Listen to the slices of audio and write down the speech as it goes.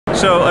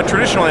So a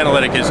traditional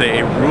analytic is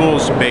a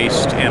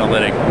rules-based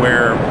analytic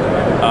where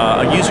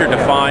a user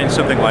defines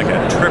something like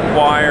a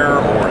tripwire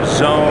or a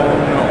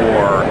zone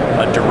or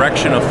a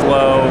direction of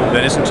flow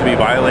that isn't to be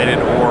violated,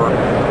 or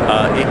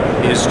it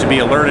is to be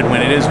alerted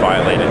when it is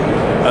violated.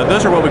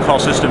 Those are what we call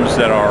systems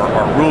that are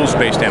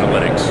rules-based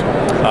analytics.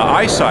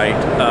 Eyesight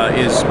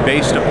is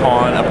based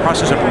upon a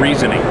process of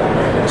reasoning.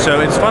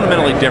 So it's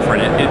fundamentally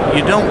different.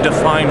 You don't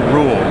define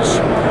rules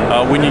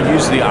when you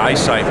use the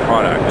Eyesight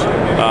product.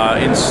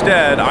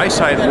 Instead,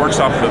 Eyesight works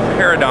off of a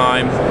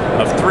paradigm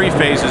of three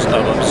phases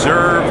of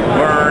observe,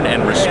 learn,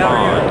 and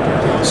respond.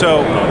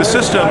 So the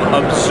system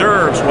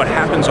observes what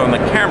happens on the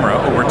camera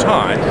over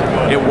time.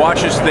 It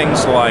watches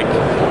things like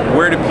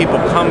where do people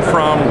come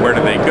from, where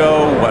do they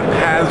go, what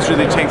paths do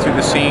they take through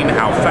the scene,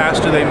 how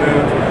fast do they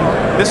move.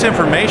 This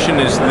information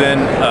is then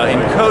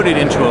encoded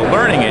into a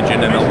learning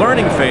engine, and the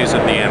learning phase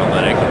of the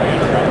analytic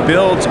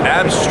builds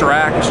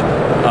abstract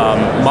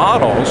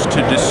models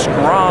to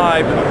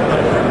describe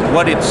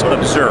what it's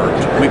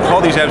observed. We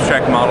call these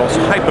abstract models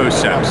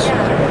hypoceps,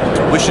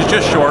 which is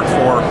just short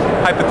for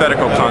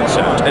hypothetical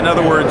concept. In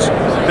other words,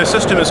 the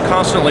system is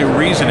constantly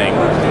reasoning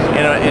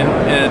in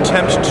an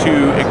attempt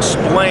to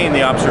explain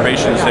the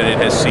observations that it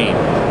has seen.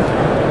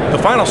 The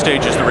final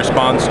stage is the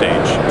respond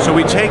stage. So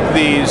we take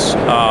these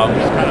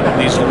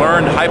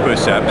learned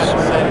hypoceps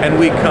and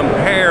we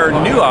compare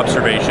new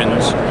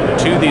observations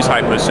to these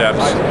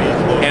hypoceps,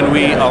 and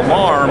we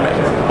alarm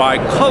by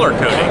color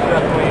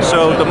coding.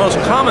 So the most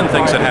common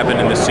things that happen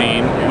in the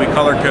scene, we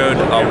color code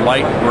a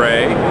light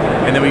gray,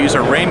 and then we use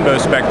a rainbow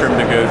spectrum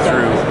to go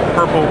through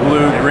purple,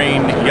 blue,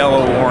 green,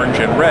 yellow, orange,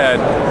 and red,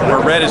 where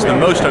red is the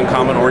most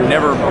uncommon or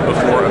never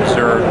before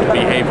observed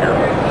behavior.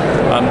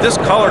 This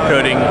color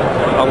coding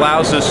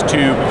allows us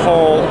to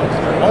pull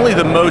only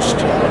the most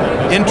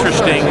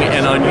interesting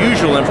and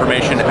unusual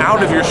information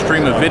out of your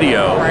stream of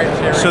video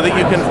so that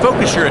you can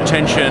focus your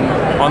attention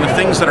on the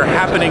things that are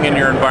happening in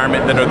your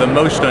environment that are the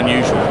most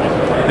unusual.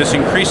 This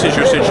increases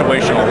your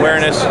situational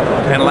awareness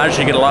and allows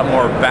you to get a lot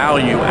more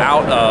value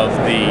out of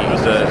the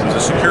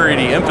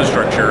security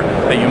infrastructure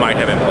that you might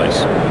have in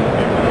place.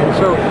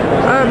 So,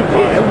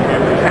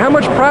 how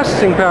much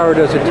processing power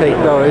does it take,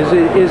 though?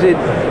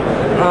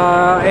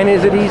 And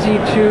is it easy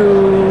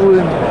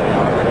to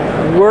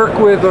work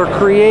with or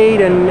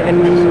create, and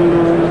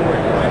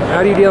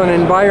how do you deal in an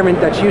environment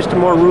that's used to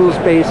more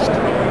rules-based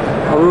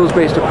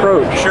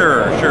approach?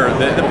 Sure.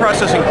 The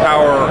processing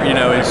power,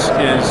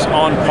 is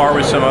on par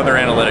with some other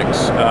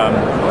analytics.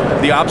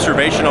 The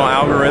observational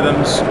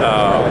algorithms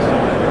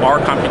are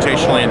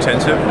computationally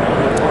intensive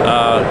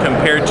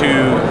compared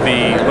to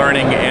the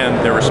learning and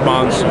the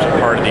response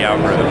part of the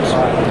algorithms.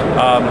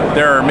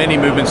 There are many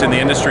movements in the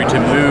industry to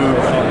move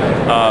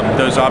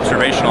those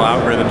observational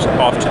algorithms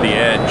off to the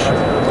edge.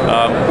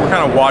 We're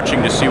kind of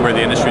watching to see where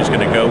the industry is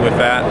going to go with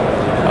that,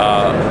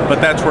 but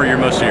that's where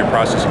most of your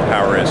processing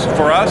power is.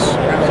 For us,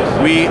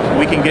 we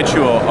can get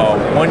you a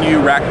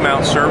 1U rack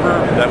mount server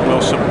that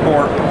will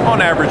support,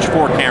 on average,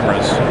 4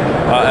 cameras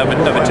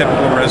of a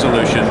typical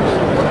resolution,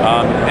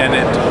 and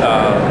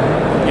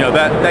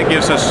that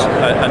gives us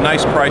a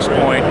nice price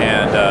point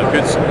and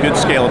good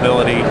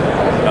scalability.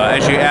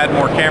 As you add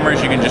more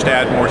cameras, you can just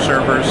add more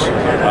servers,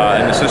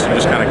 and the system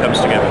just kind of comes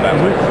together that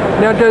way.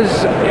 Now,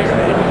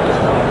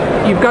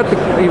 you've got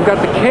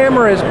the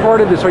camera as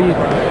part of this? Are you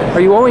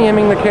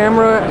OEMing the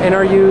camera, and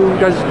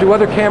do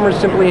other cameras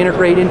simply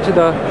integrate into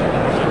the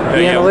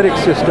analytics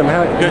system?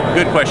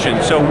 Good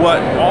question. So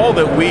all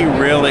that we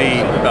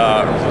really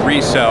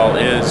resell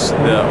is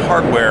the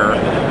hardware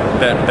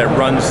that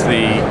runs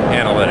the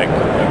analytic.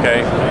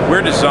 Okay,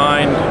 we're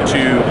designed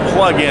to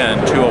plug in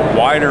to a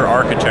wider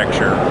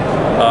architecture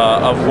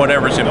of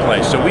whatever's in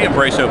place. So we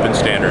embrace open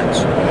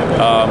standards.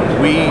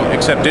 We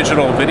accept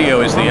digital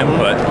video as the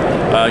input,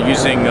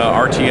 using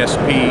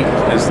RTSP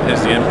as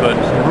the input.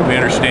 We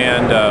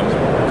understand a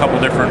couple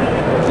different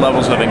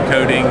levels of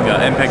encoding,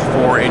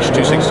 MPEG-4,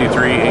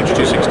 H.263,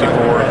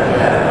 H.264.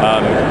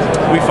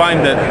 We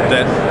find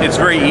that it's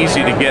very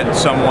easy to get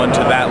someone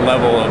to that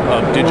level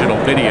of digital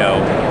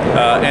video,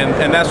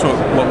 and that's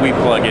what we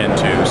plug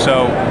into.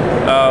 So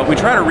we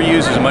try to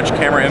reuse as much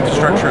camera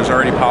infrastructure as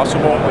already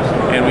possible,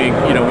 and we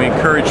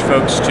encourage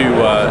folks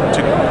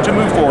to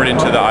move forward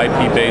into the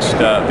IP-based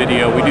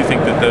video. We do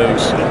think that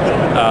those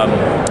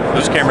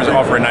cameras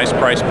offer a nice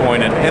price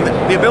point and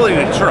the ability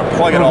to sort of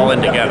plug it all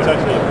in together.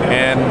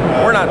 And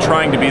we're not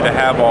trying to be the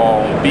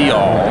have-all,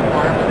 be-all.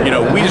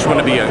 We just want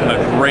to be a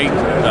great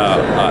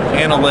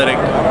analytic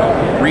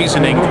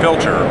reasoning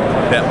filter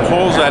that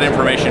pulls that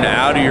information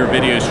out of your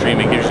video stream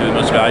and gives you the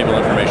most valuable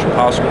information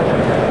possible.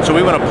 So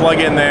we want to plug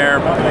in there,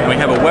 and we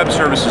have a web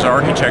services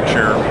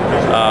architecture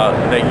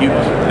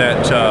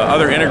that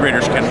other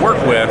integrators can work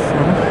with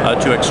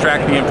to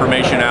extract the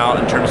information out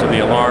in terms of the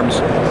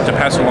alarms, to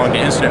pass along to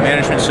incident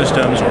management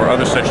systems or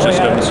other such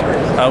systems.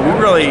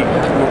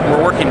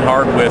 We're working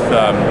hard with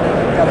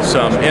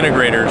some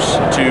integrators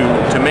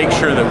to make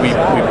sure that we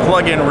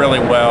plug in really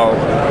well,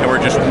 and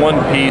we're just one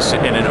piece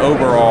in an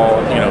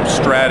overall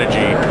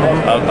strategy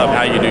of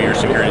how you do your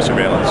security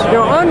surveillance.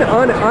 Now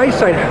on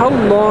eyesight, how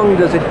long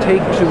does it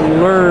take to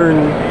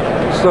learn,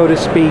 so to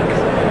speak,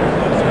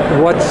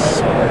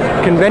 what's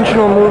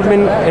conventional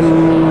movement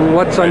and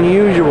what's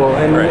unusual?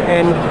 And right.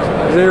 and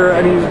is there,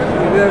 I mean,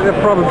 the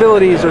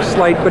probabilities are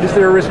slight, but is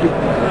there a risk you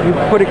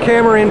put a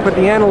camera in, put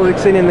the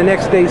analytics in, and the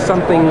next day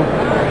something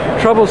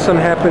troublesome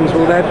happens?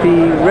 Will that be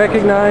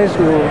recognized?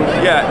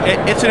 Yeah,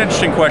 it's an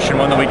interesting question,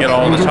 one that we get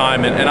all the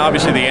time, and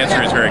obviously the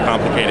answer is very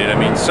complicated. I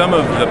mean, some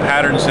of the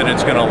patterns that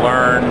it's going to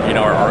learn,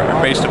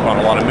 are based upon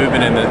a lot of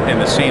movement in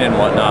the scene and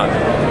whatnot.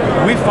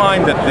 We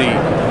find that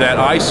that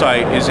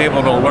eyesight is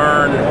able to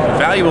learn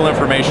valuable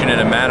information in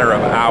a matter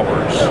of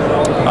hours,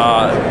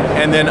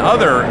 and then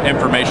other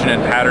information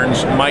and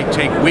patterns might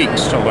take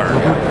weeks to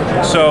learn.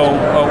 So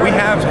we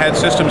have had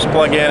systems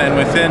plug in, and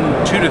within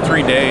 2 to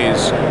 3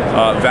 days,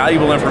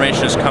 valuable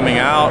information is coming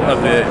out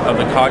of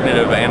the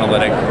cognitive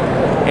analytic,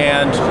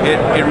 and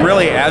it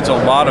really adds a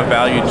lot of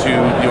value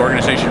to the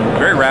organization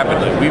very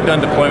rapidly. We've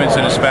done deployments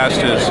in as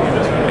fast as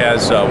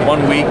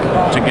 1 week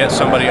to get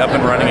somebody up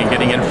and running and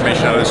getting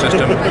information out of the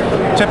system.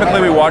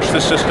 Typically, we watch the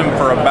system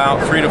for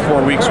about 3 to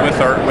 4 weeks with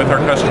our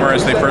customer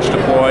as they first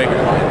deploy,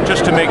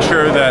 just to make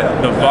sure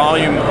that the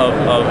volume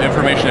of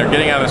information they're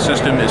getting out of the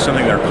system is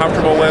something they're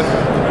comfortable with,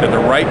 that the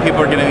right people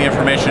are getting the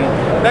information.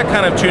 That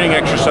kind of tuning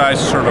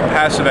exercise is sort of a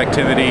passive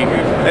activity.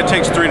 That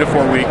takes 3 to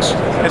 4 weeks.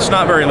 It's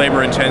not very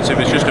labor intensive.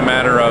 It's just a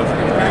matter of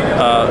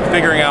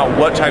figuring out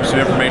what types of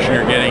information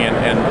you're getting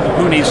and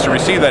who needs to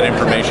receive that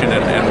information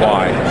and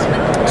why.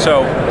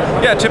 So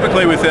yeah,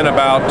 typically within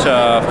about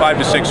 5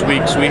 to 6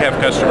 weeks, we have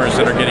customers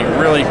that are getting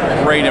really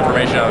great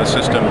information out of the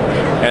system,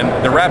 and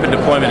the rapid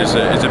deployment is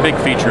a big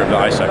feature of the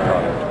eyesight product.